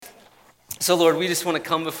So, Lord, we just want to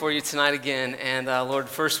come before you tonight again. And, Lord,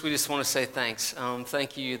 first we just want to say thanks.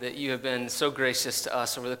 Thank you that you have been so gracious to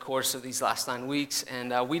us over the course of these last 9 weeks.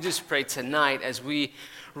 And we just pray tonight as we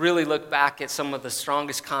really look back at some of the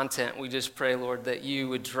strongest content, we just pray, Lord, that you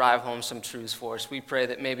would drive home some truths for us. We pray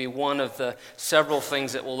that maybe one of the several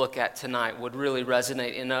things that we'll look at tonight would really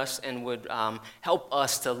resonate in us and would help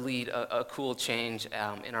us to lead a cool change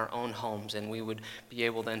in our own homes. And we would be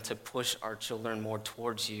able then to push our children more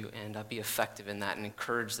towards you and be effective in that and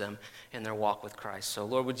encourage them in their walk with Christ. So,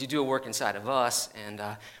 Lord, would you do a work inside of us? And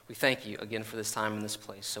we thank you again for this time in this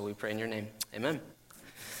place. So we pray in your name. Amen.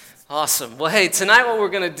 Awesome. Well, hey, tonight what we're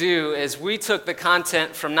going to do is we took the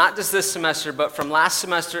content from not just this semester, but from last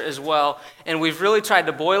semester as well, and we've really tried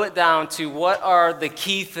to boil it down to what are the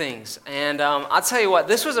key things. And I'll tell you what,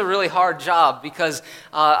 this was a really hard job because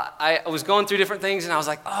I was going through different things, and I was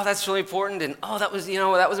like, oh, that's really important, and oh, that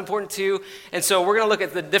was important too. And so we're going to look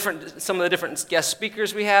at some of the different guest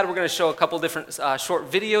speakers we had. We're going to show a couple different short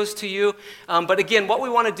videos to you. But again, what we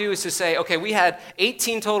want to do is to say, okay, we had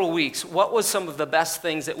 18 total weeks. What was some of the best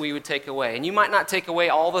things that we would take away? And you might not take away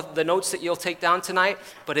all the notes that you'll take down tonight,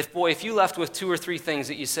 but if you left with 2 or 3 things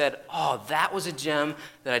that you said, oh, that was a gem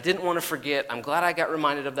that I didn't want to forget, I'm glad I got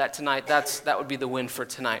reminded of that tonight, that would be the win for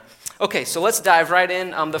tonight. Okay, so let's dive right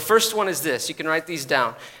in. The first one is this. You can write these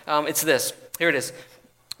down. It's this. Here it is.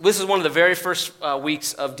 This is one of the very first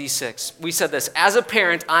weeks of D6. We said this: as a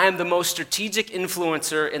parent, I am the most strategic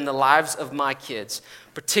influencer in the lives of my kids.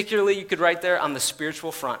 Particularly, you could write there, on the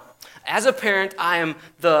spiritual front. As a parent, I am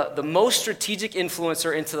the most strategic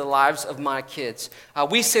influencer into the lives of my kids.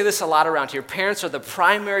 We say this a lot around here. Parents are the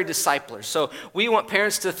primary disciplers. So we want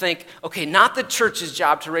parents to think, okay, not the church's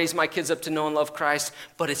job to raise my kids up to know and love Christ,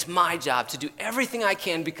 but it's my job to do everything I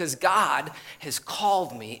can because God has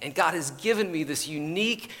called me and God has given me this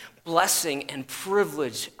unique blessing and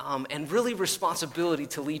privilege and really responsibility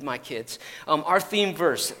to lead my kids. Our theme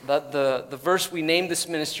verse, the verse we named this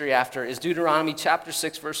ministry after, is Deuteronomy chapter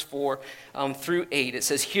 6, verse 4 through 8. It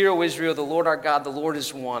says, "Hear, O Israel, the Lord our God, the Lord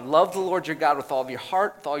is one. Love the Lord your God with all of your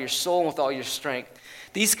heart, with all your soul, and with all your strength.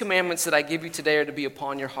 These commandments that I give you today are to be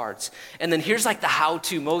upon your hearts." And then here's like the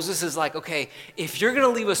how-to. Moses is like, okay, if you're going to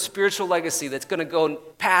leave a spiritual legacy that's going to go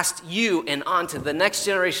past you and on to the next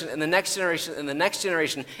generation and the next generation and the next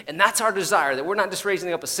generation, and that's our desire, that we're not just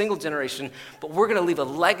raising up a single generation, but we're going to leave a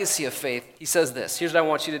legacy of faith. He says this. Here's what I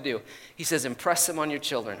want you to do. He says, impress them on your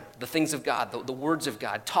children, the things of God, the words of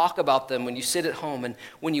God. Talk about them when you sit at home and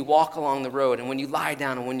when you walk along the road and when you lie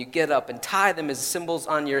down and when you get up, and tie them as symbols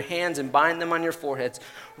on your hands and bind them on your foreheads.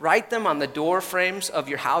 Write them on the door frames of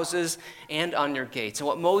your houses and on your gates. And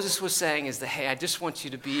what Moses was saying is that, hey, I just want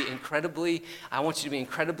you to be incredibly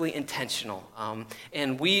intentional.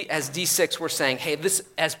 And we, as D6, we're saying, hey, this,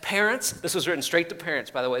 as parents, this was written straight to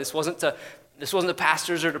parents, by the way. This wasn't to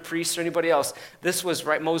pastors or to priests or anybody else. This was,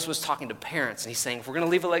 right, Moses was talking to parents, and he's saying, if we're going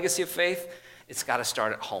to leave a legacy of faith, it's got to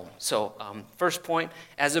start at home. So first point,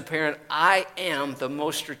 as a parent, I am the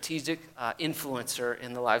most strategic influencer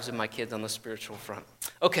in the lives of my kids on the spiritual front.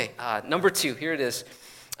 Okay, number 2, here it is.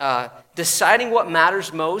 Deciding what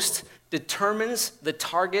matters most determines the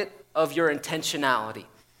target of your intentionality.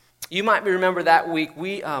 You might remember that week,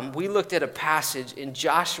 we looked at a passage in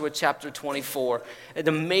Joshua chapter 24, an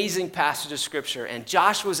amazing passage of Scripture. And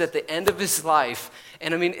Joshua was at the end of his life.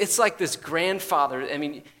 And I mean, it's like this grandfather. I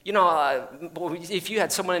mean, you know, if you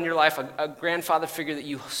had someone in your life, a grandfather figure that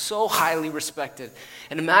you so highly respected,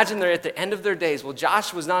 and imagine they're at the end of their days. Well,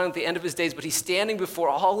 Joshua was not at the end of his days, but he's standing before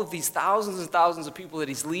all of these thousands and thousands of people that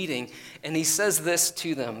he's leading. And he says this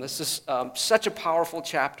to them. This is such a powerful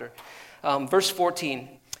chapter. Verse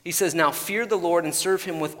 14. He says, "Now fear the Lord and serve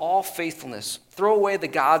him with all faithfulness. Throw away the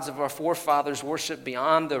gods of our forefathers worshipped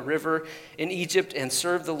beyond the river in Egypt and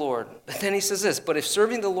serve the Lord." But then he says this, "But if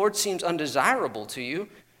serving the Lord seems undesirable to you,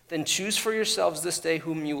 then choose for yourselves this day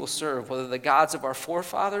whom you will serve, whether the gods of our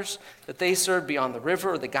forefathers that they served beyond the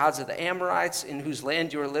river or the gods of the Amorites in whose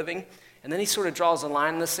land you are living." And then he sort of draws a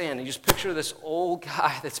line in the sand. You just picture this old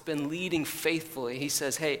guy that's been leading faithfully. He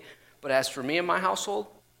says, hey, but as for me and my household,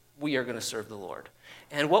 we are going to serve the Lord.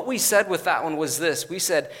 And what we said with that one was this. We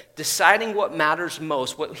said, deciding what matters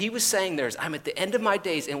most. What he was saying there is, I'm at the end of my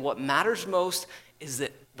days, and what matters most is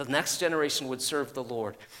that the next generation would serve the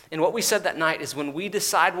Lord. And what we said that night is when we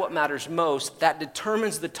decide what matters most, that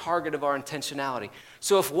determines the target of our intentionality.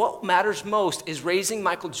 So if what matters most is raising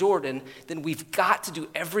Michael Jordan, then we've got to do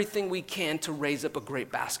everything we can to raise up a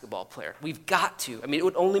great basketball player. We've got to. I mean, it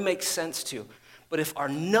would only make sense to. But if our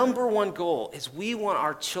number one goal is we want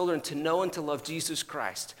our children to know and to love Jesus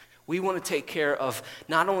Christ, we want to take care of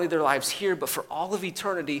not only their lives here, but for all of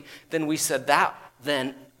eternity, then we said that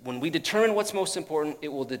then when we determine what's most important, it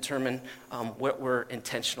will determine what we're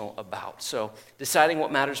intentional about. So deciding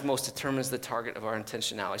what matters most determines the target of our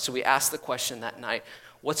intentionality. So we asked the question that night,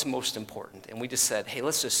 what's most important? And we just said, hey,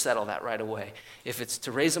 let's just settle that right away. If it's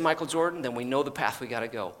to raise a Michael Jordan, then we know the path we got to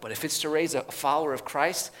go. But if it's to raise a follower of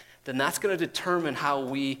Christ, then that's going to determine how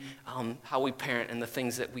we parent and the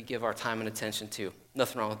things that we give our time and attention to.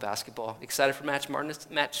 Nothing wrong with basketball. Excited for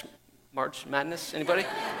March Madness? Anybody?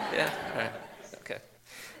 Yeah? All right.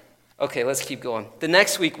 Okay, let's keep going. The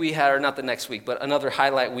next week we had, or not the next week, but another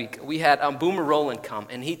highlight week, we had Boomer Rowland come,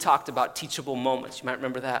 and he talked about teachable moments. You might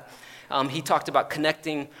remember that. He talked about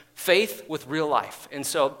connecting faith with real life. And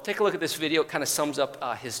so take a look at this video. It kind of sums up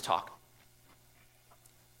his talk.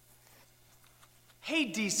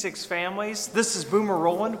 Hey, D6 families. This is Boomer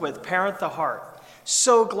Rowland with Parent the Heart.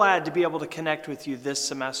 So glad to be able to connect with you this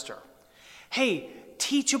semester. Hey,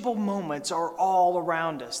 teachable moments are all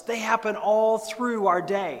around us. They happen all through our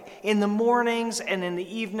day, in the mornings and in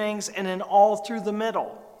the evenings and in all through the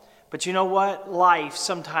middle. But you know what? Life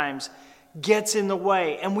sometimes gets in the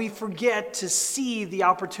way, and we forget to see the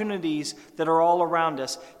opportunities that are all around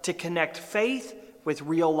us to connect faith with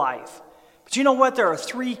real life. But you know what? There are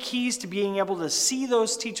 3 keys to being able to see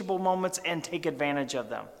those teachable moments and take advantage of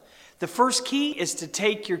them. The first key is to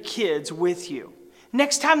take your kids with you.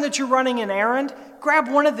 Next time that you're running an errand, grab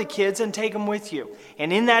one of the kids and take them with you.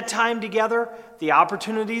 And in that time together, the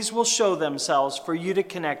opportunities will show themselves for you to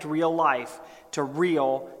connect real life to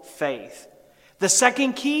real faith. The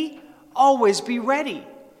second key, always be ready.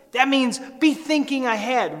 That means be thinking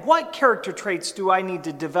ahead. What character traits do I need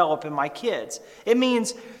to develop in my kids? It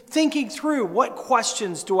means thinking through what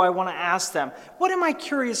questions do I want to ask them? What am I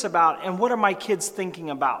curious about and what are my kids thinking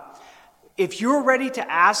about? If you're ready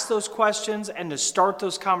to ask those questions and to start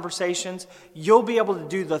those conversations, you'll be able to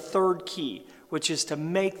do the third key, which is to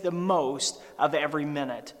make the most of every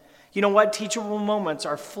minute. You know what? Teachable moments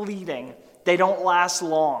are fleeting. They don't last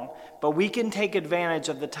long, but we can take advantage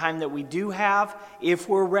of the time that we do have if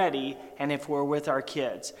we're ready and if we're with our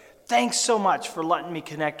kids. Thanks so much for letting me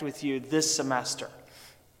connect with you this semester.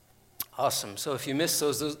 Awesome. So if you missed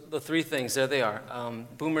the 3 things, there they are.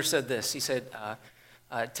 Boomer said this. He said,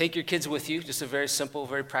 take your kids with you, just a very simple,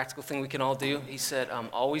 very practical thing we can all do. He said,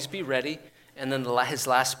 always be ready. And then his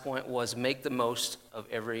last point was make the most of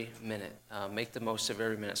every minute. Make the most of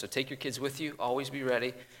every minute. So take your kids with you, always be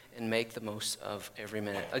ready, and make the most of every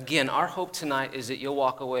minute. Again, our hope tonight is that you'll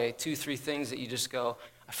walk away 2, 3 things that you just go,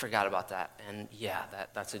 I forgot about that. And yeah,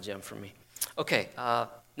 that's a gem for me. Okay,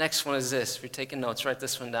 next one is this. If you're taking notes, write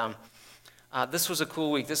this one down. This was a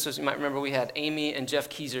cool week. You might remember we had Amy and Jeff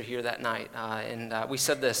Keyser here that night, and we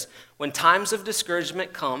said this: when times of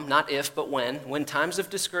discouragement come, not if, but when times of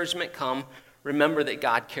discouragement come, remember that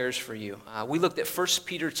God cares for you. We looked at 1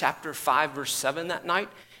 Peter chapter 5, verse 7 that night,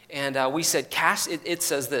 and we said, it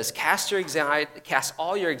says this, cast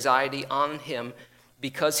all your anxiety on him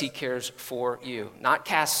because he cares for you. Not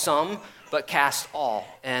cast some, but cast all.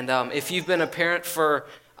 And if you've been a parent for,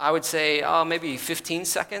 I would say, maybe 15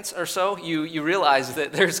 seconds or so, you realize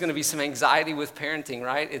that there's going to be some anxiety with parenting,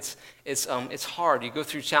 right? It's hard. You go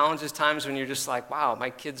through challenges, times when you're just like, wow, my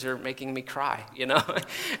kids are making me cry, you know?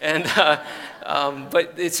 And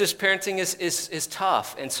but it's just parenting is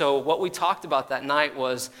tough. And so what we talked about that night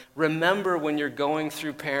was remember when you're going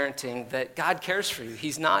through parenting that God cares for you.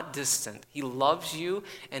 He's not distant. He loves you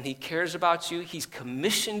and he cares about you. He's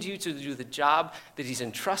commissioned you to do the job that he's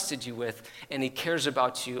entrusted you with, and he cares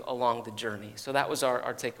about you along the journey. So that was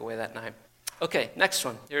our takeaway that night. Okay, next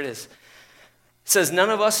one. Here it is. It says none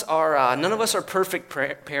of us are perfect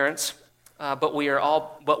parents, but we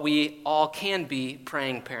all can be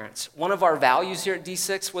praying parents. One of our values here at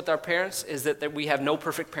D6 with our parents is that we have no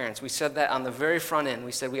perfect parents. We said that on the very front end.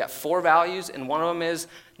 We said we got 4 values, and one of them is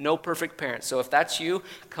no perfect parents. So if that's you,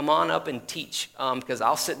 come on up and teach, because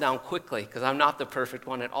I'll sit down quickly, because I'm not the perfect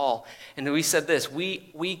one at all. And we said this: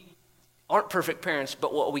 we aren't perfect parents,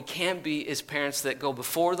 but what we can be is parents that go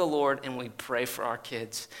before the Lord and we pray for our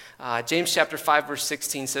kids. James chapter 5, verse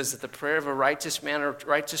 16 says that the prayer of a righteous man or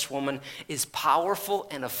righteous woman is powerful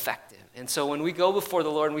and effective. And so when we go before the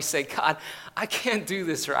Lord and we say, God, I can't do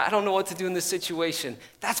this, or I don't know what to do in this situation,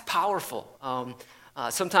 that's powerful.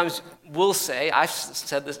 Sometimes we'll say,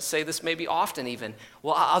 say this maybe often even,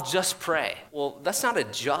 well, I'll just pray. Well, that's not a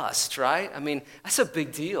just, right? I mean, that's a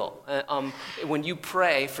big deal. When you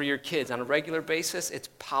pray for your kids on a regular basis, it's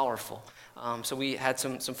powerful. So we had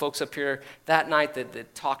some folks up here that night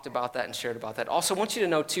that talked about that and shared about that. Also, I want you to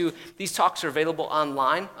know, too, these talks are available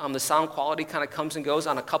online. The sound quality kind of comes and goes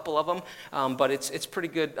on a couple of them, but it's pretty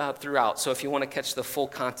good throughout. So if you want to catch the full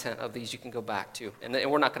content of these, you can go back, too. And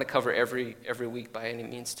we're not going to cover every week by any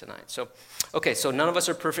means tonight. So, okay, so none of us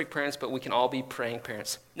are perfect parents, but we can all be praying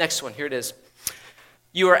parents. Next one, here it is.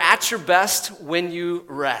 You are at your best when you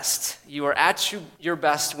rest. You are at your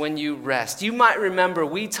best when you rest. You might remember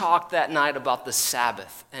we talked that night about the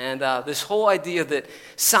Sabbath and this whole idea that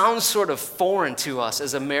sounds sort of foreign to us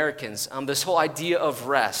as Americans, this whole idea of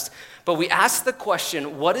rest. But we asked the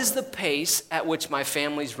question, what is the pace at which my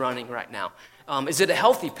family's running right now? Is it a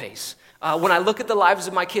healthy pace? When I look at the lives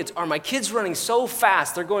of my kids, are my kids running so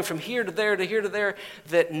fast, they're going from here to there to here to there,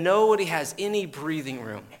 that nobody has any breathing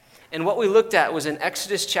room? And what we looked at was in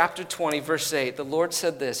Exodus chapter 20, verse 8, the Lord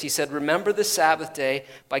said this. He said, remember the Sabbath day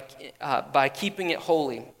by keeping it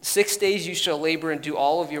holy. 6 days you shall labor and do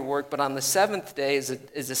all of your work, but on the seventh day is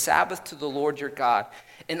a Sabbath to the Lord your God.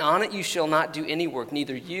 And on it you shall not do any work,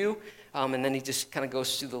 neither you, and then he just kind of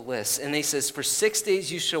goes through the list. And he says, for 6 days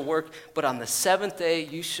you shall work, but on the seventh day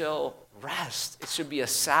you shall rest. It should be a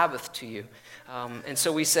Sabbath to you. And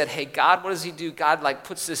so we said, hey, God, what does he do? God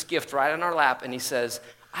puts this gift right on our lap, and he says,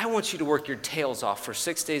 I want you to work your tails off for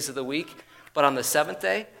 6 days of the week, but on the seventh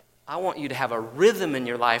day, I want you to have a rhythm in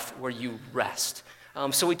your life where you rest.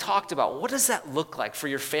 So we talked about what does that look like for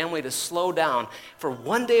your family to slow down for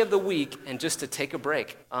 1 day of the week and just to take a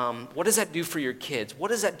break? What does that do for your kids?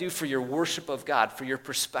 What does that do for your worship of God, for your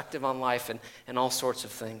perspective on life and all sorts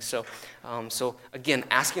of things? So again,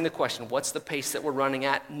 asking the question, what's the pace that we're running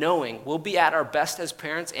at? Knowing we'll be at our best as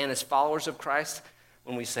parents and as followers of Christ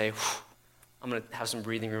when we say, I'm going to have some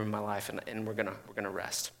breathing room in my life, and we're gonna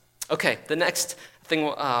rest. Okay, the next thing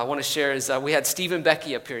I want to share is we had Steve and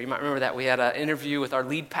Becky up here. You might remember that. We had an interview with our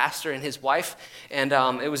lead pastor and his wife, and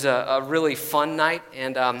it was a really fun night.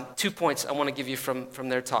 And 2 points I want to give you from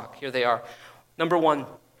their talk. Here they are. Number one,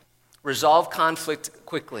 resolve conflict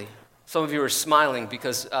quickly. Some of you are smiling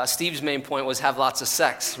because Steve's main point was have lots of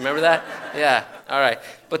sex. Remember that? Yeah, all right.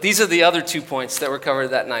 But these are the other 2 points that were covered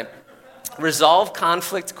that night. Resolve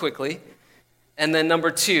conflict quickly. And then number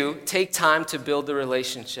two, take time to build the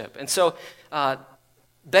relationship. And so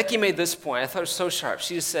Becky made this point. I thought it was so sharp.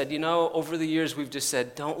 She just said, over the years we've just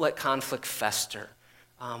said, don't let conflict fester.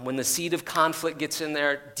 When the seed of conflict gets in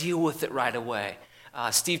there, deal with it right away.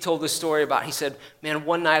 Steve told this story about, he said, man,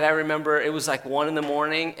 one night I remember it was like 1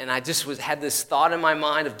 a.m, and I just had this thought in my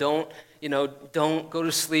mind of don't go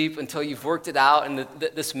to sleep until you've worked it out. And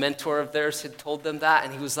this mentor of theirs had told them that.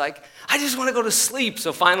 And he was like, I just want to go to sleep.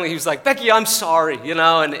 So finally he was like, Becky, I'm sorry,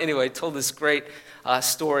 And anyway, told this great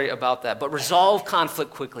story about that. But resolve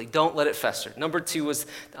conflict quickly. Don't let it fester. Number two was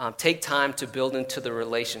take time to build into the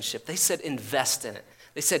relationship. They said invest in it.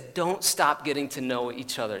 They said, don't stop getting to know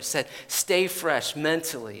each other. He said, stay fresh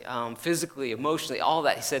mentally, physically, emotionally, all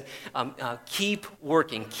that. He said, keep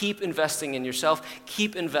working, keep investing in yourself,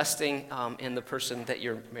 keep investing in the person that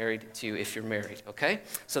you're married to if you're married, okay?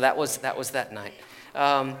 So that was that night.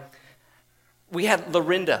 We had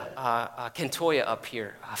Lorinda Cantoya up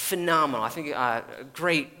here. Phenomenal. I think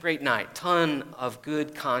great night. Ton of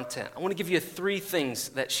good content. I want to give you 3 things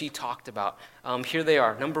that she talked about. Here they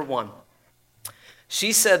are. Number one.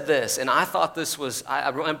 She said this, and I thought this was, I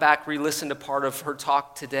went back, re-listened to part of her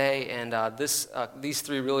talk today, and these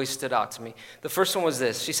 3 really stood out to me. The first one was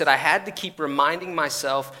this. She said, I had to keep reminding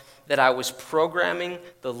myself that I was programming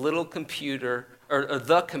the little computer, or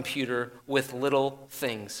the computer with little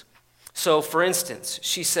things. So, for instance,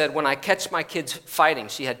 she said, when I catch my kids fighting,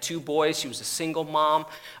 she had 2 boys, she was a single mom,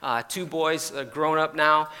 2 boys, grown up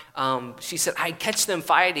now. She said, I catch them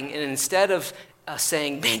fighting, and instead of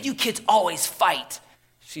saying, man, you kids always fight,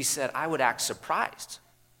 she said, I would act surprised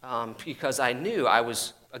because I knew I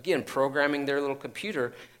was, again, programming their little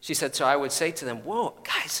computer. She said, so I would say to them, whoa,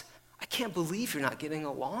 guys, I can't believe you're not getting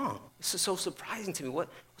along. This is so surprising to me.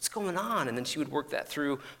 What's going on? And then she would work that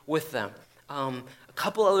through with them. A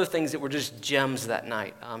couple other things that were just gems that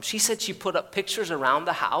night. She said she put up pictures around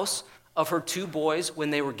the house of her 2 boys when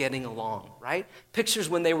they were getting along, right? Pictures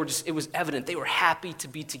when they were it was evident they were happy to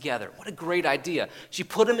be together. What a great idea. She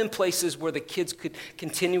put them in places where the kids could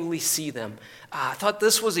continually see them. I thought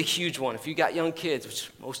this was a huge one. If you got young kids,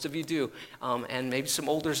 which most of you do, and maybe some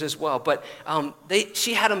olders as well, but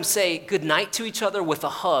she had them say goodnight to each other with a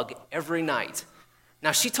hug every night.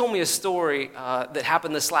 Now, she told me a story that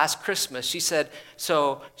happened this last Christmas. She said,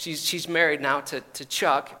 so she's married now to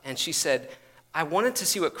Chuck, and she said, I wanted to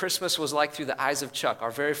see what Christmas was like through the eyes of Chuck, our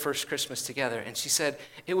very first Christmas together. And she said,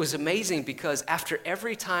 it was amazing because after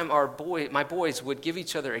every time my boys would give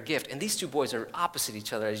each other a gift, and these two boys are opposite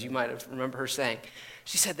each other, as you might have remember her saying,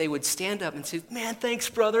 she said they would stand up and say, man, thanks,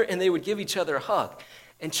 brother, and they would give each other a hug.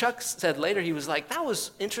 And Chuck said later, he was like, that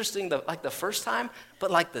was interesting, the first time,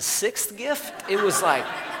 but like the sixth gift, it was like,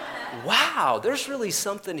 wow, there's really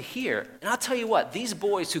something here. And I'll tell you what, these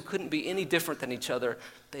boys who couldn't be any different than each other,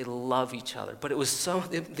 they love each other. But it was some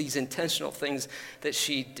of these intentional things that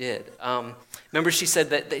she did. Remember she said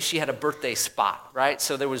that she had a birthday spot, right?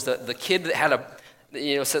 So there was the kid that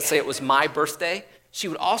had say it was my birthday. She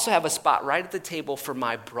would also have a spot right at the table for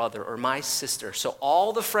my brother or my sister. So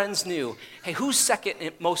all the friends knew, hey, who's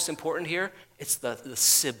second most important here? It's the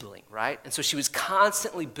sibling, right? And so she was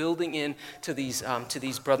constantly building into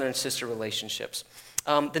these brother and sister relationships.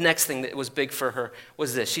 The next thing that was big for her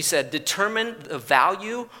was this. She said, determine the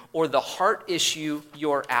value or the heart issue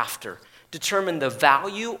you're after. Determine the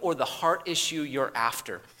value or the heart issue you're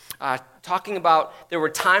after. Talking about there were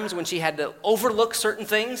times when she had to overlook certain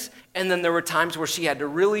things, and then there were times where she had to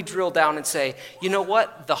really drill down and say, you know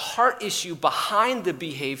what, the heart issue behind the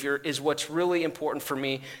behavior is what's really important for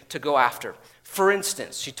me to go after. For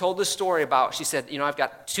instance, she told this story about, she said, I've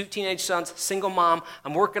got 2 teenage sons, single mom,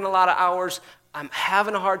 I'm working a lot of hours, I'm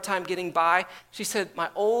having a hard time getting by. She said, my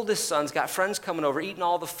oldest son's got friends coming over, eating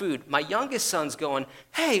all the food. My youngest son's going,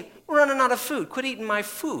 hey, we're running out of food, quit eating my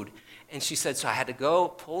food. And she said, so I had to go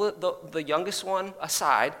pull the youngest one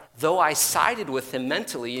aside, though I sided with him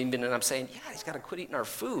mentally, even, and I'm saying, yeah, he's got to quit eating our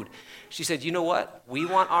food. She said, you know what? We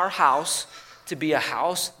want our house to be a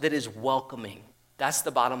house that is welcoming. That's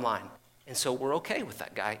the bottom line. And so we're okay with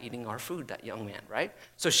that guy eating our food, that young man, right?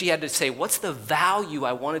 So she had to say, what's the value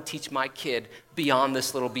I want to teach my kid beyond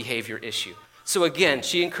this little behavior issue? So again,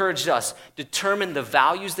 she encouraged us, determine the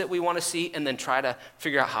values that we want to see and then try to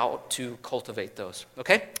figure out how to cultivate those,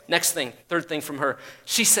 okay? Next thing, third thing from her,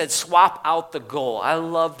 she said swap out the goal. I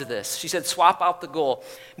loved this. She said swap out the goal,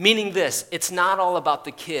 meaning this, it's not all about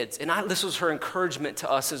the kids. And this was her encouragement to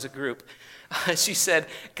us as a group. She said,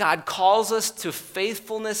 God calls us to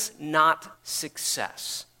faithfulness, not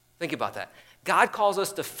success. Think about that. God calls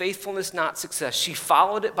us to faithfulness, not success. She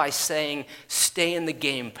followed it by saying, stay in the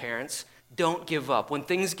game, parents. Don't give up. When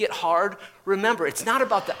things get hard, remember, it's not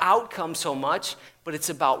about the outcome so much, but it's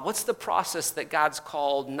about what's the process that God's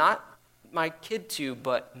called not my kid to,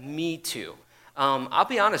 but me to. I'll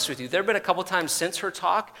be honest with you. There have been a couple times since her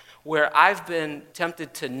talk where I've been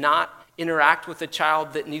tempted to not interact with a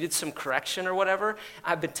child that needed some correction or whatever.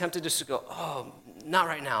 I've been tempted just to go, oh, not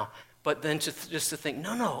right now. But then just to think,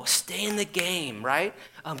 no, stay in the game, right?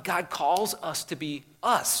 God calls us to be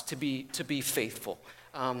faithful.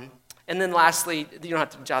 And then lastly, you don't have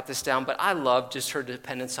to jot this down, but I love just her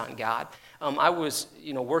dependence on God. I was,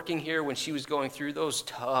 working here when she was going through those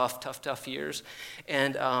tough years,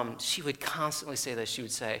 and she would constantly say this. She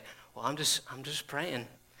would say, "Well, I'm just praying,"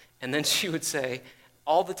 and then she would say,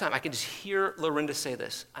 all the time, I could just hear Lorinda say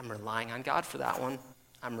this: "I'm relying on God for that one.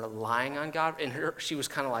 I'm relying on God." And she was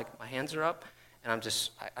kind of like, "My hands are up, and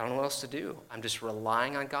I don't know what else to do. I'm just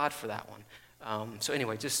relying on God for that one." So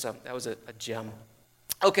anyway, that was a gem.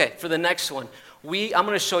 Okay, for the next one, I'm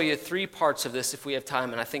going to show you 3 parts of this if we have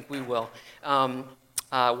time, and I think we will.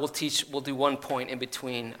 We'll do 1 point in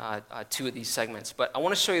between 2 of these segments. But I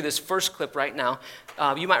want to show you this first clip right now.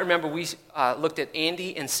 You might remember we looked at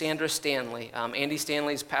Andy and Sandra Stanley. Andy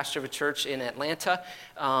Stanley is pastor of a church in Atlanta.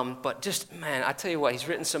 But just, man, I tell you what, he's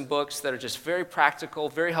written some books that are just very practical,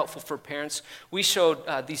 very helpful for parents. We showed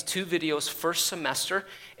these 2 videos first semester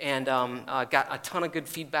and got a ton of good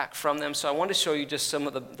feedback from them. So I want to show you just some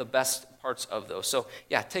of the best parts of those. So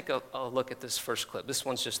yeah, take a look at this first clip. This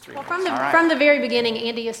one's just 3 minutes. From the very beginning,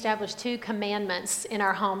 Andy established 2 commandments in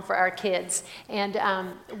our home for our kids. And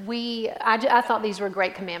I thought these were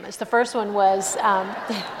great commandments. The first one was,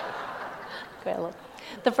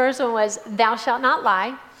 thou shalt not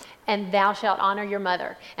lie, and thou shalt honor your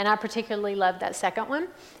mother. And I particularly love that second one.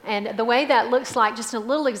 And the way that looks like, just a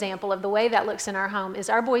little example of the way that looks in our home, is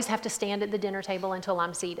our boys have to stand at the dinner table until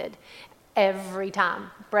I'm seated. Every time,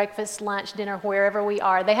 breakfast, lunch, dinner, wherever we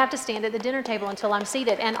are, they have to stand at the dinner table until I'm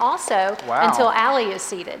seated, and also until Allie is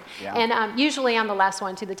seated. Yeah. And usually I'm the last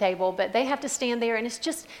one to the table, but they have to stand there, and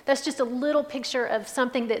that's just a little picture of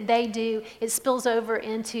something that they do. It spills over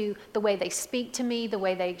into the way they speak to me, the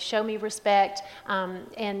way they show me respect,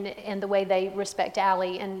 and the way they respect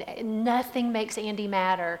Allie. And nothing makes Andy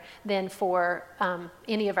madder than for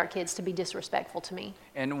any of our kids to be disrespectful to me.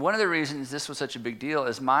 And one of the reasons this was such a big deal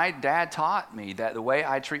is my dad taught me that the way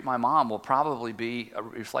I treat my mom will probably be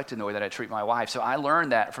reflected in the way that I treat my wife. So I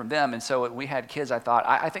learned that from them. And so when we had kids, I thought,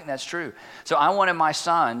 I think that's true. So I wanted my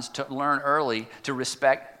sons to learn early to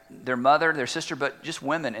respect their mother, their sister, but just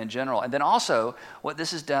women in general. And then also, what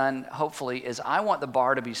this has done, hopefully, is I want the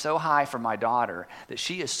bar to be so high for my daughter that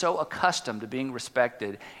she is so accustomed to being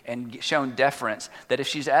respected and shown deference that if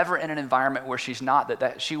she's ever in an environment where she's not,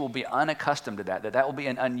 that she will be unaccustomed to that will be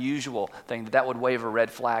an unusual thing, that would wave a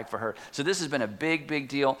red flag for her. So this has been a big, big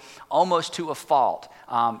deal, almost to a fault.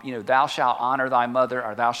 Thou shalt honor thy mother,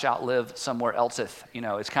 or thou shalt live somewhere elseth.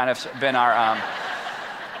 It's kind of been our...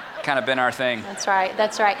 been our thing. That's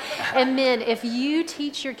right. And men, if you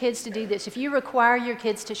teach your kids to do this, if you require your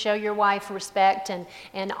kids to show your wife respect and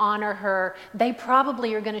honor her, they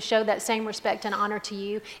probably are going to show that same respect and honor to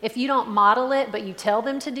you. If you don't model it, but you tell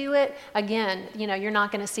them to do it, again, you're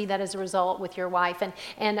not going to see that as a result with your wife.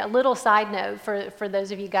 And a little side note for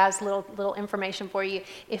those of you guys, little information for you.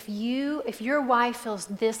 If your wife feels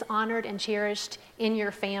this honored and cherished in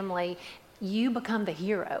your family, you become the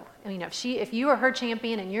hero. If you are her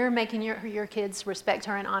champion and you're making your kids respect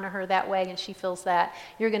her and honor her that way, and she feels that,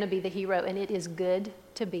 you're going to be the hero, and it is good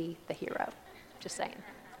to be the hero. Just saying.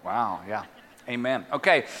 Wow, yeah. Amen.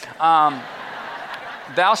 Okay.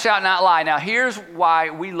 Thou shalt not lie. Now, here's why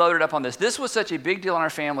we loaded up on this. This was such a big deal in our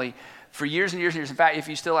family for years and years and years. In fact, if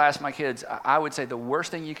you still ask my kids, I would say the worst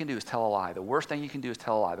thing you can do is tell a lie. The worst thing you can do is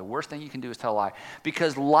tell a lie. The worst thing you can do is tell a lie.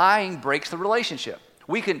 Because lying breaks the relationship.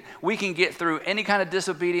 We can get through any kind of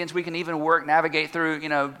disobedience. We can even navigate through,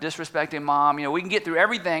 disrespecting mom. We can get through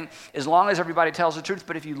everything as long as everybody tells the truth.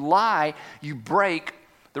 But if you lie, you break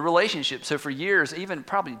the relationship. So for years, even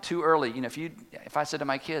probably too early, if I said to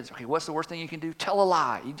my kids, okay, what's the worst thing you can do? Tell a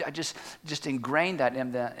lie. I just ingrained that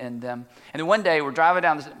in them. And then one day we're driving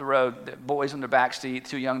down the road, the boys in the back seat,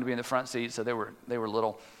 too young to be in the front seat, so they were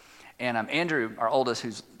little. And Andrew, our oldest,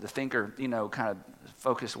 who's the thinker, kind of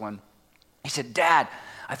focused one, he said, Dad,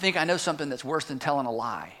 I think I know something that's worse than telling a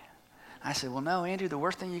lie. I said, well, no, Andrew, the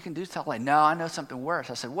worst thing you can do is tell a lie. No, I know something worse.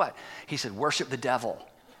 I said, what? He said, worship the devil.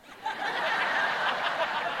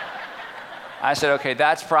 I said, okay,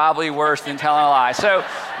 that's probably worse than telling a lie. So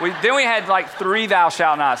then we had like 3 thou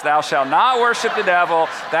shalt nots. Thou shalt not worship the devil,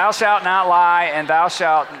 thou shalt not lie, and thou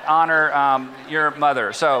shalt honor your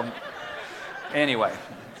mother. So anyway.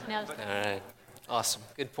 All right. Awesome.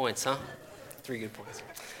 Good points, huh? 3 good points.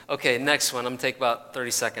 Okay, next one. I'm going to take about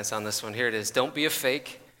 30 seconds on this one. Here it is. Don't be a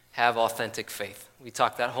fake. Have authentic faith. We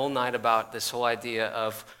talked that whole night about this whole idea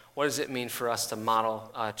of what does it mean for us to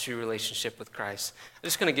model a true relationship with Christ. I'm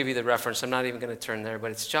just going to give you the reference. I'm not even going to turn there,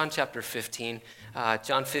 but it's John chapter 15.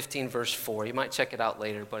 John 15, verse 4. You might check it out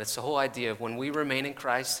later, but it's the whole idea of when we remain in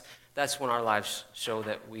Christ, that's when our lives show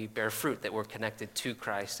that we bear fruit, that we're connected to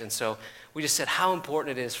Christ. And so we just said how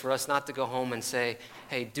important it is for us not to go home and say,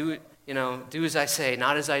 hey, do as I say,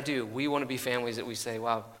 not as I do. We want to be families that we say,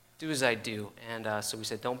 wow, do as I do. And so we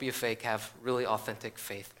said, don't be a fake, have really authentic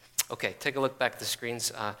faith. Okay, take a look back at the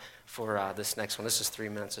screens for this next one. This is 3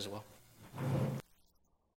 minutes as well.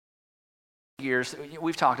 Years,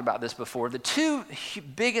 we've talked about this before. The 2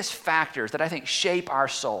 biggest factors that I think shape our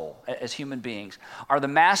soul as human beings are the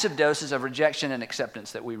massive doses of rejection and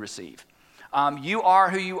acceptance that we receive. You are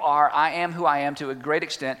who you are. I am who I am to a great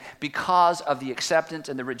extent because of the acceptance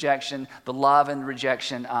and the rejection, the love and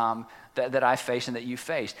rejection that I face and that you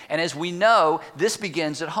face. And as we know, this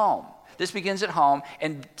begins at home. This begins at home,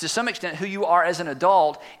 and to some extent, who you are as an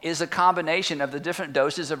adult is a combination of the different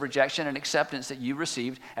doses of rejection and acceptance that you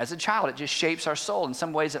received as a child. It just shapes our soul. In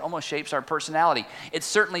some ways, it almost shapes our personality. It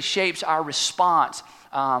certainly shapes our response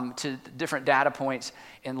to different data points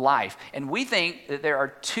in life. And we think that there are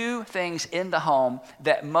 2 things in the home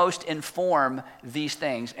that most inform these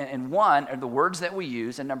things. And one are the words that we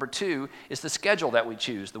use, and number 2 is the schedule that we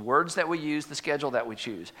choose. The words that we use, the schedule that we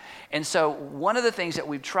choose. And so one of the things that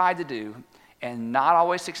we've tried to do, and not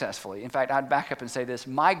always successfully, in fact, I'd back up and say this,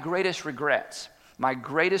 my greatest regrets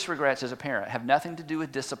as a parent have nothing to do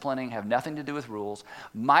with disciplining, have nothing to do with rules.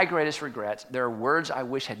 My greatest regrets, there are words I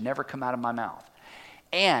wish had never come out of my mouth.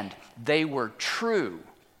 And they were true.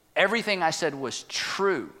 Everything I said was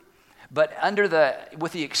true. But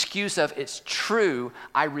with the excuse of it's true,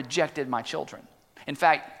 I rejected my children. In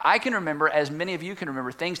fact, I can remember, as many of you can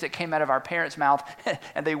remember, things that came out of our parents' mouth,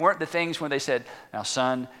 and they weren't the things when they said, now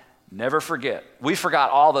son, never forget. We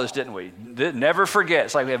forgot all those, didn't we? Never forget.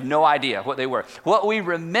 It's like we have no idea what they were. What we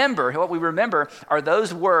remember are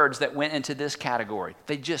those words that went into this category.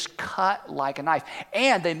 They just cut like a knife.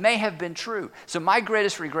 And they may have been true. So my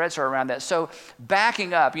greatest regrets are around that. So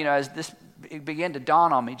backing up, as this it began to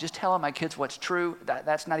dawn on me, just telling my kids what's true,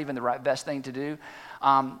 that's not even the best thing to do.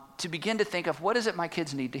 To begin to think of what is it my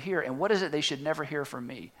kids need to hear and what is it they should never hear from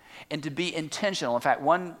me. And to be intentional. In fact,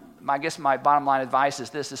 I guess my bottom line advice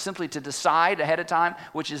is this, is simply to decide ahead of time,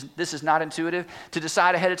 this is not intuitive, to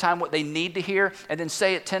decide ahead of time what they need to hear and then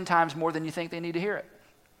say it 10 times more than you think they need to hear it.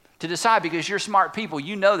 To decide, because you're smart people,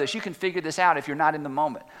 you know this, you can figure this out if you're not in the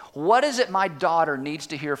moment. What is it my daughter needs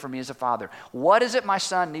to hear from me as a father? What is it my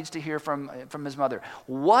son needs to hear from his mother?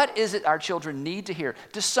 What is it our children need to hear?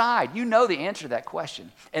 Decide. You know the answer to that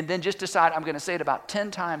question. And then just decide, I'm going to say it about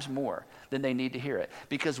 10 times more than they need to hear it.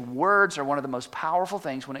 Because words are one of the most powerful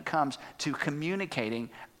things when it comes to communicating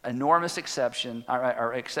enormous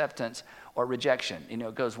acceptance or rejection.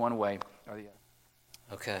 It goes one way or the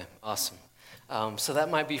other. Okay, awesome. So that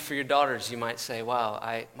might be for your daughters. You might say,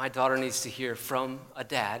 wow, my daughter needs to hear from a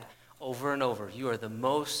dad over and over, you are the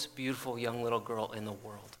most beautiful young little girl in the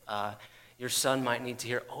world. Your son might need to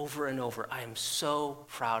hear over and over, I am so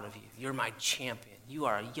proud of you. You're my champion. You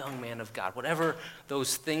are a young man of God. Whatever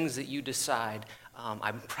those things that you decide,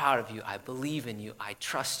 I'm proud of you. I believe in you. I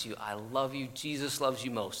trust you. I love you. Jesus loves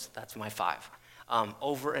you most. That's my 5.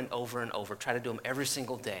 Over and over and over. Try to do them every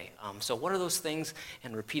single day. So what are those things?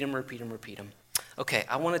 And repeat them, repeat them, repeat them. Okay,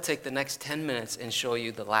 I want to take the next 10 minutes and show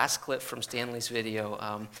you the last clip from Stanley's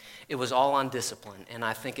video. It was all on discipline, and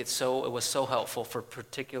I think it was so helpful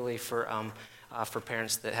particularly for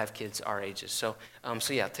parents that have kids our ages. So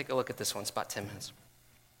yeah, take a look at this one. It's about 10 minutes.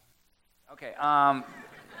 Okay,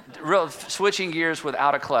 switching gears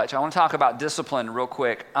without a clutch. I want to talk about discipline real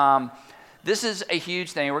quick. This is a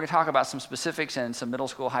huge thing. We're going to talk about some specifics and some middle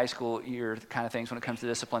school, high school year kind of things when it comes to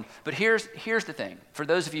discipline. But here's the thing. For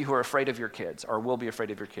those of you who are afraid of your kids or will be afraid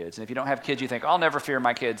of your kids, and if you don't have kids, you think, I'll never fear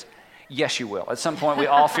my kids. Yes, you will. At some point, we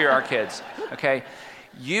all fear our kids, okay?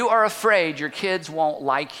 You are afraid your kids won't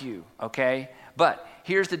like you, okay? But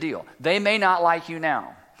here's the deal. They may not like you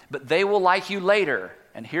now, but they will like you later.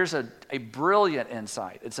 And here's a brilliant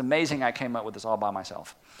insight. It's amazing I came up with this all by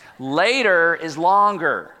myself. Later is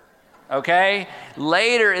longer. Okay?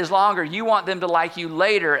 Later is longer. You want them to like you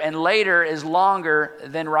later, and later is longer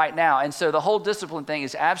than right now. And so the whole discipline thing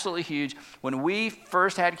is absolutely huge. When we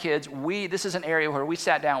first had kids, this is an area where we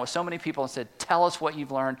sat down with so many people and said, tell us what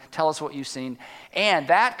you've learned, tell us what you've seen. And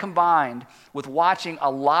that combined with watching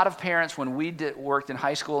a lot of parents when we worked in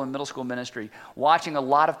high school and middle school ministry, watching a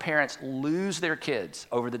lot of parents lose their kids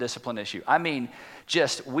over the discipline issue. I mean,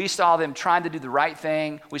 we saw them trying to do the right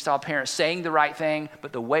thing. We saw parents saying the right thing,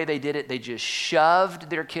 but the way they did it, they just shoved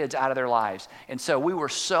their kids out of their lives. And so we were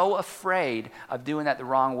so afraid of doing that the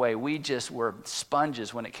wrong way. We just were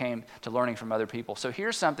sponges when it came to learning from other people. So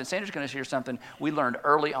here's something, Sandra's going to share something we learned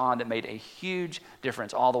early on that made a huge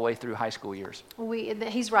difference all the way through high school years.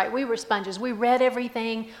 He's right. We were sponges. We read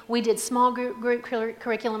everything. We did small group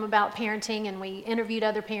curriculum about parenting, and we interviewed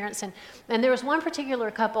other parents. And there was one particular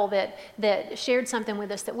couple that shared something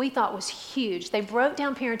with us that we thought was huge. They broke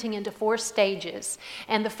down parenting into 4 stages.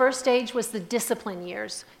 And the first stage was the discipline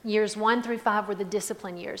years. Years 1 through 5 were the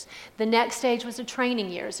discipline years. The next stage was the training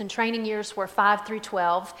years. And training years were 5 through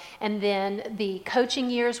 12. And then the coaching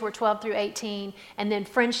years were 12 through 18. And then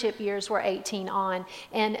friendship years were 18 on.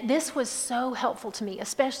 And this was so helpful to me,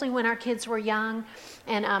 especially when our kids were young.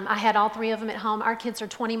 And I had all 3 of them at home. Our kids are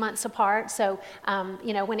 20 months apart. So,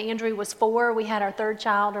 when Andrew was 4, we had our 3rd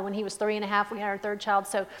child, or when he was 3 and a half, we had our 3rd child.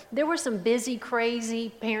 So there were some busy,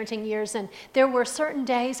 crazy parenting years. And there were certain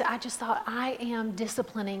days I just thought, I am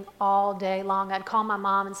disciplining all day long. I'd call my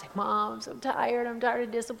mom and say, Mom, I'm so tired. I'm tired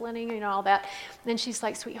of disciplining, all that. And she's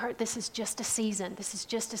like, sweetheart, this is just a season. This is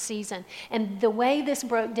just a season. And the way this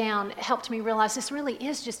broke down helped me realize this really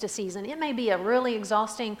is just a season. It may be a really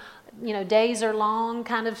exhausting, days are long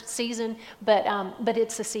kind of season, but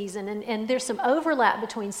it's a season. And there's some overlap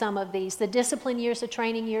between some of these. The discipline years, the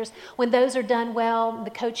training years, when those are done well, the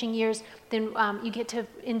coaching years, then you get to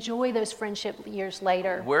enjoy those friendship years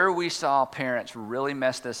later. Where we saw parents really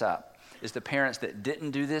mess this up is the parents that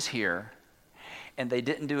didn't do this here, and they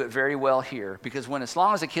didn't do it very well here, because as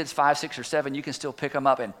long as a kid's 5, 6, or 7, you can still pick them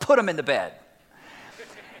up and put them in the bed.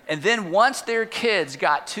 And then once their kids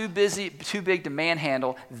got too big to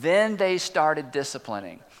manhandle, then they started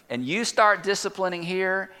disciplining. And you start disciplining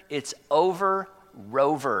here, it's over,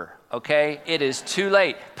 Rover. okay? It is too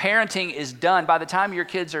late. Parenting is done. By the time your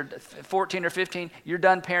kids are 14 or 15, you're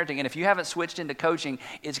done parenting. And if you haven't switched into coaching,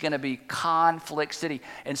 it's going to be conflict city.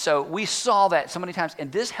 And so we saw that so many times.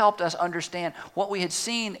 And this helped us understand what we had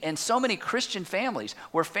seen in so many Christian families,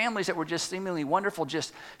 where families that were just seemingly wonderful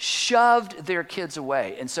just shoved their kids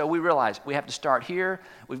away. And so we realized we have to start here.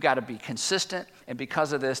 We've got to be consistent. And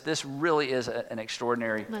because of this really is an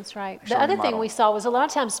extraordinary. That's right. The other thing we saw was a lot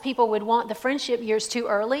of times people would want the friendship years too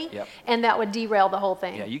early, and that would derail the whole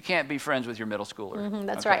thing. Yeah, you can't be friends with your middle schooler.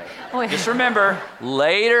 That's right. Just remember,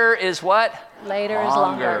 later is what? Later is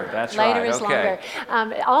longer. That's Later right. is longer.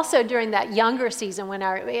 Also, during that younger season, when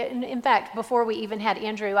in fact, before we even had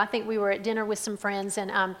Andrew, I think we were at dinner with some friends,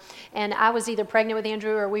 and I was either pregnant with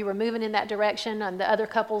Andrew or we were moving in that direction, and the other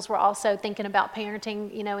couples were also thinking about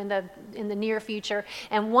parenting, in the near future.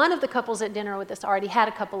 And one of the couples at dinner with us already had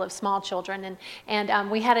a couple of small children,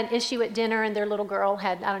 and we had an issue at dinner, and their little girl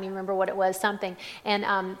had, I don't even remember what it was, something.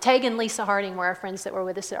 And Tag and Lisa Harding were our friends that were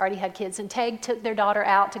with us that already had kids, and Tag took their daughter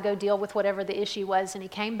out to go deal with whatever the issue was, and he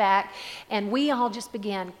came back, and we all just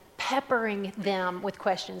began peppering them with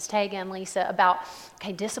questions, Tag and Lisa, about,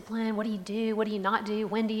 okay, discipline, what do you do, what do you not do,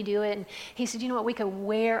 when do you do it? And he said, you know what, we could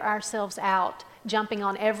wear ourselves out jumping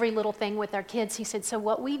on every little thing with our kids. He said, so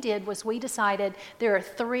what we did was we decided there are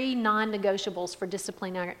 3 non-negotiables for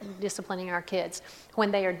disciplining our kids. When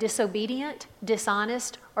they are disobedient,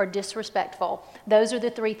 dishonest, or disrespectful. Those are the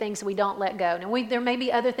 3 things we don't let go. Now, there may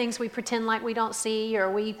be other things we pretend like we don't see,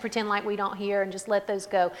 or we pretend like we don't hear, and just let those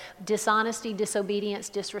go. Dishonesty, disobedience,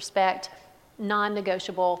 disrespect,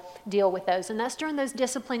 non-negotiable, deal with those. And that's during those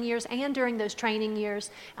discipline years and during those training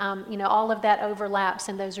years. All of that overlaps,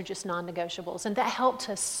 and those are just non-negotiables. And that helped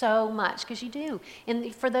us so much, because you do.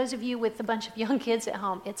 And for those of you with a bunch of young kids at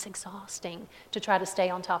home, it's exhausting to try to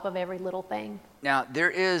stay on top of every little thing. Now,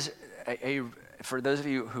 there is for those of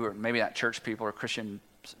you who are maybe not church people or Christian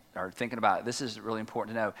are thinking about it, this is really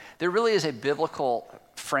important to know. There really is a biblical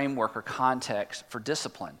framework or context for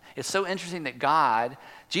discipline. It's so interesting that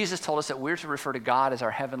Jesus told us that we're to refer to God as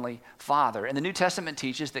our heavenly Father. And the New Testament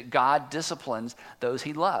teaches that God disciplines those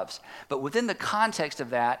he loves. But within the context of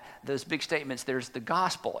that, those big statements, there's the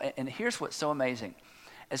gospel. And here's what's so amazing.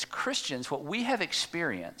 As Christians, what we have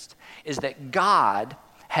experienced is that God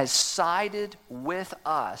has sided with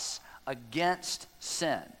us against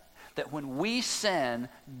sin. That when we sin,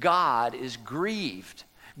 God is grieved.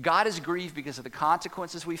 God is grieved because of the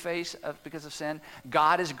consequences we face because of sin.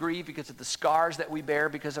 God is grieved because of the scars that we bear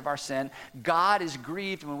because of our sin. God is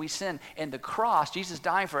grieved when we sin. And the cross, Jesus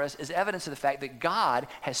dying for us, is evidence of the fact that God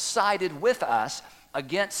has sided with us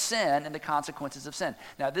against sin and the consequences of sin.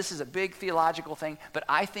 Now, this is a big theological thing, but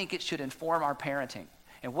I think it should inform our parenting.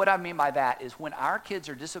 And what I mean by that is when our kids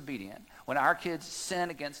are disobedient, when our kids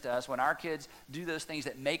sin against us, when our kids do those things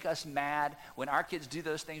that make us mad, when our kids do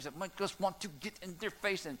those things that make us want to get in their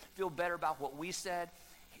face and feel better about what we said,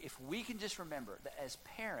 if we can just remember that as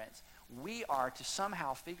parents, we are to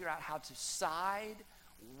somehow figure out how to side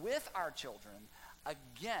with our children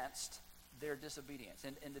against their disobedience.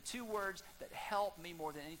 And the 2 words that help me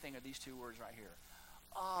more than anything are these 2 words right here.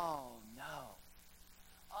 Oh, no.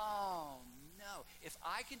 Oh, no. If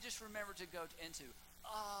I can just remember to go into,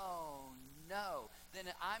 oh, no, then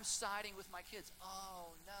I'm siding with my kids.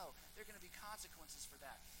 Oh, no. There are going to be consequences for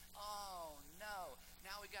that. Oh, no.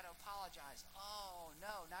 Now we got to apologize. Oh,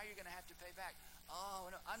 no. Now you're going to have to pay back. Oh,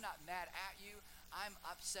 no. I'm not mad at you. I'm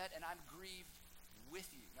upset and I'm grieved with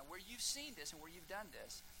you. Now, where you've seen this and where you've done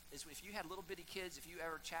this is if you had little bitty kids, if you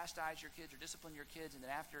ever chastised your kids or disciplined your kids, and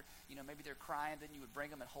then after, maybe they're crying, then you would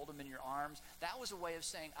bring them and hold them in your arms. That was a way of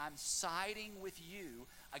saying, I'm siding with you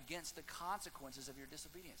against the consequences of your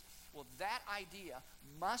disobedience. Well, that idea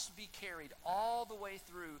must be carried all the way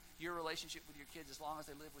through your relationship with your kids as long as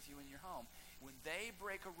they live with you in your home. When they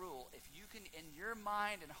break a rule, if you can, in your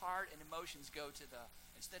mind and heart and emotions, go to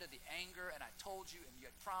instead of the anger, and I told you, and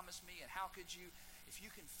you had promised me, and how could you, if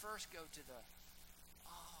you can first go to the,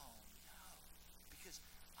 because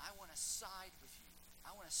I want to side with you.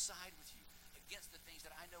 I want to side with you against the things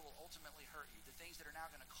that I know will ultimately hurt you, the things that are now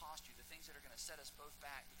going to cost you, the things that are going to set us both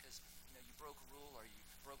back because you broke a rule or you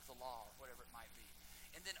broke the law or whatever it might be.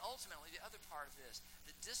 And then ultimately, the other part of this,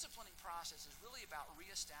 the disciplining process is really about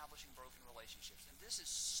reestablishing broken relationships. And this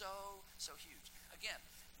is so, so huge. Again,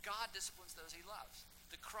 God disciplines those he loves.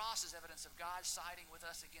 The cross is evidence of God siding with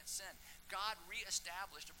us against sin. God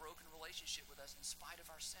reestablished a broken relationship with us in spite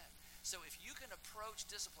of our sin. So if you can approach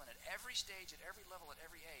discipline at every stage, at every level, at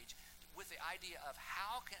every age, with the idea of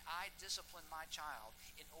how can I discipline my child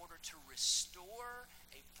in order to restore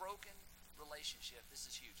a broken relationship, this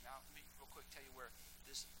is huge. Now, let me real quick tell you where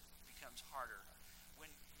this becomes harder.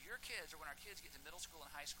 When your kids, or when our kids get to middle school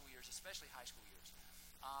and high school years, especially high school years,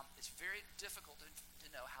 it's very difficult to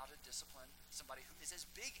know how to discipline somebody who is as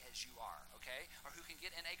big as you are, okay? Or who can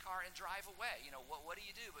get in a car and drive away. What do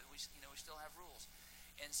you do? But we still have rules.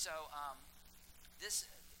 And so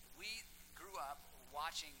we grew up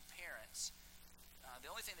watching parents. The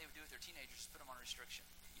only thing they would do with their teenagers is put them on restriction.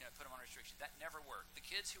 Put them on restriction. That never worked. The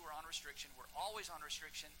kids who were on restriction were always on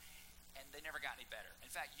restriction, and they never got any better. In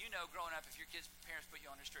fact, growing up, if your kids' parents put you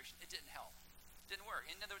on restriction, it didn't help. Didn't work.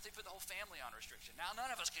 In other words, they put the whole family on restriction. Now none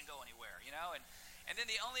of us can go anywhere, and then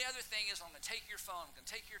the only other thing is, I'm going to take your phone, I'm going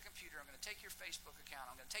to take your computer, I'm going to take your Facebook account,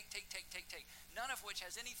 I'm going to take, none of which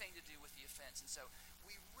has anything to do with the offense. And so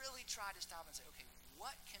we really try to stop and say, okay,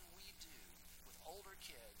 what can we do with older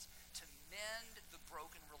kids to mend the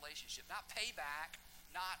broken relationship? Not pay back,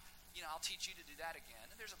 not, I'll teach you to do that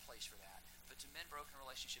again, and there's a place for that, but to mend broken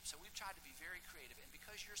relationships. So we've tried to be very creative, and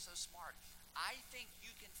because you're so smart, I think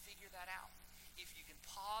you can figure that out. If you can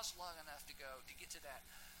pause long enough to get to that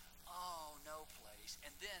oh no place,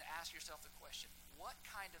 and then ask yourself the question, what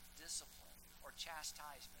kind of discipline or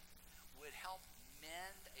chastisement would help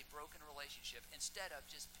mend a broken relationship instead of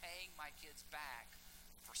just paying my kids back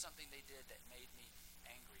for something they did that made me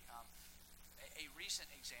angry? A recent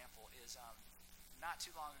example is not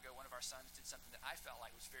too long ago, one of our sons did something that I felt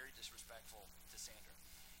like was very disrespectful to Sandra,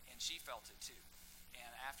 and she felt it too.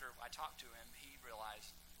 And after I talked to him, he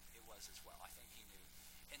realized it was as well. I think he knew.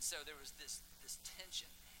 And so there was this tension,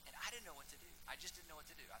 and I didn't know what to do. I just didn't know what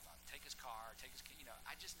to do. I thought, take his car,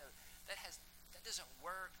 I just know that doesn't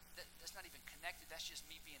work. That's not even connected. That's just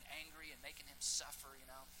me being angry and making him suffer,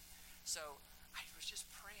 So I was just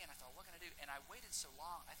praying. I thought, what can I do? And I waited so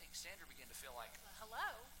long, I think Sandra began to feel like,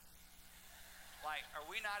 Hello? like, are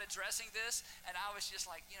we not addressing this? And I was just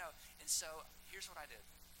like, and so here's what I did.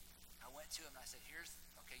 I went to him and I said,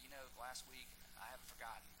 last week, I haven't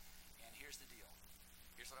forgotten, and here's the deal.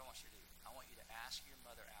 Here's what I want you to do. I want you to ask your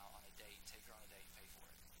mother out on a date, take her on a date, and pay for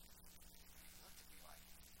it. And he looked at me like,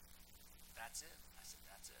 that's it? I said,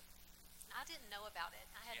 that's it. I didn't know about it.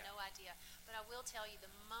 I had Yeah. no idea. But I will tell you,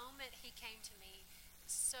 the moment he came to me,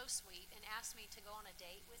 so sweet, and asked me to go on a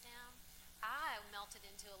date with him, I melted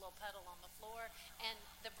into a little puddle on the floor, and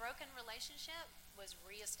the broken relationship was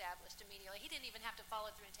reestablished immediately. He didn't even have to follow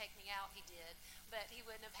through and take me out. He did, but he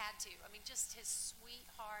wouldn't have had to. I mean, just his sweet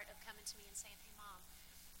heart of coming to me and saying, hey, Mom,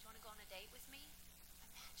 do you want to go on a date with me?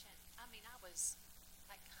 Imagine. I mean, I was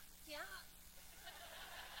like, yeah.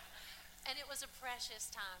 And it was a precious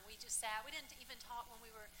time. We just sat. We didn't even talk when we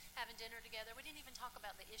were having dinner together. We didn't even talk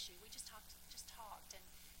about the issue. We just talked, and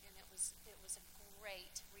it was a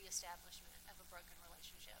great reestablishment of a broken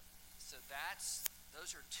relationship. So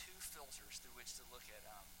those are two filters through which to look at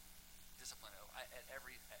discipline at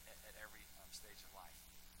every stage of life.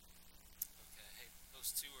 Okay, hey,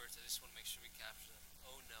 those two words, I just want to make sure we capture them.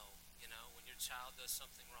 Oh no, when your child does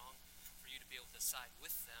something wrong, for you to be able to side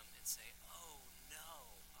with them and say, oh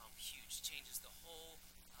no, huge, changes the whole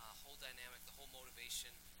dynamic, the whole motivation.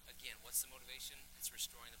 Again, what's the motivation? It's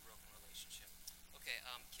restoring the broken relationship. Okay,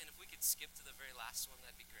 Ken, if we could skip to the very last one,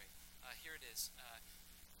 that'd be great. Here it is.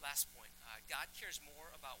 Last point. God cares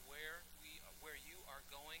more about where you are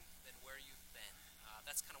going than where you've been.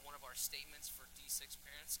 That's kind of one of our statements for D6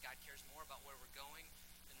 parents. God cares more about where we're going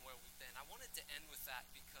than where we've been. I wanted to end with that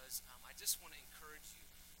because I just want to encourage you.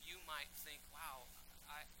 You might think, wow,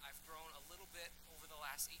 I've grown a little bit over the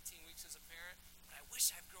last 18 weeks as a parent, but I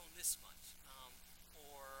wish I've grown this much.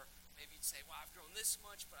 Or maybe you'd say, wow, I've grown this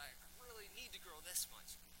much, but I really need to grow this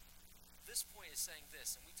much. This point is saying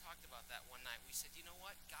this, and we talked about that one night. We said, you know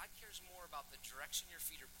what? God cares more about the direction your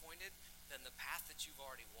feet are pointed than the path that you've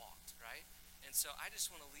already walked, right? And so I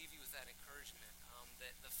just want to leave you with that encouragement,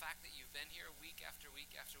 that the fact that you've been here week after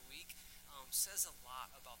week after week says a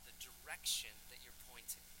lot about the direction that you're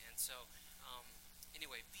pointing. And so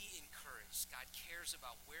anyway, be encouraged. God cares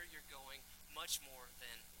about where you're going much more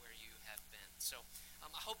than where you have been. So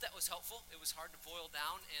I hope that was helpful. It was hard to boil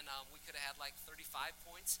down, and we could have had like 35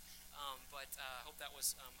 points. But I hope that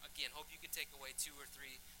was, again, hope you could take away 2 or 3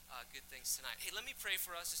 good things tonight. Hey, let me pray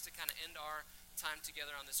for us just to kind of end our time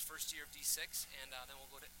together on this first year of D6, and then we'll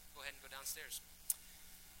go ahead and go downstairs.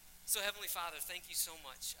 So Heavenly Father, thank you so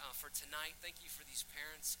much for tonight. Thank you for these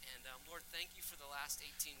parents. And Lord, thank you for the last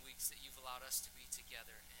 18 weeks that you've allowed us to be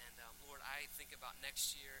together. And Lord, I think about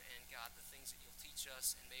next year and God, the things that you'll teach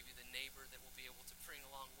us and maybe the neighbor that we'll be able to bring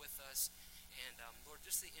along with us. And Lord,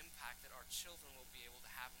 just the impact that our children will be able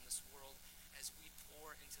to have in this world as we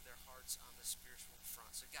pour into their hearts on the spiritual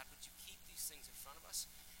front. So God, would you keep these things in front of us?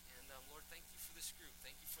 And Lord, thank you for this group.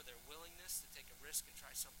 Thank you for their willingness to take a risk and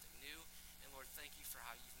try something new. And Lord, thank you for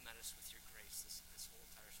how you've met us with your grace this whole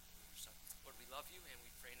entire school year. So, Lord, we love you, and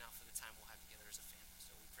we pray now for the time we'll have together as a family.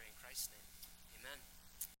 So we pray in Christ's name. Amen.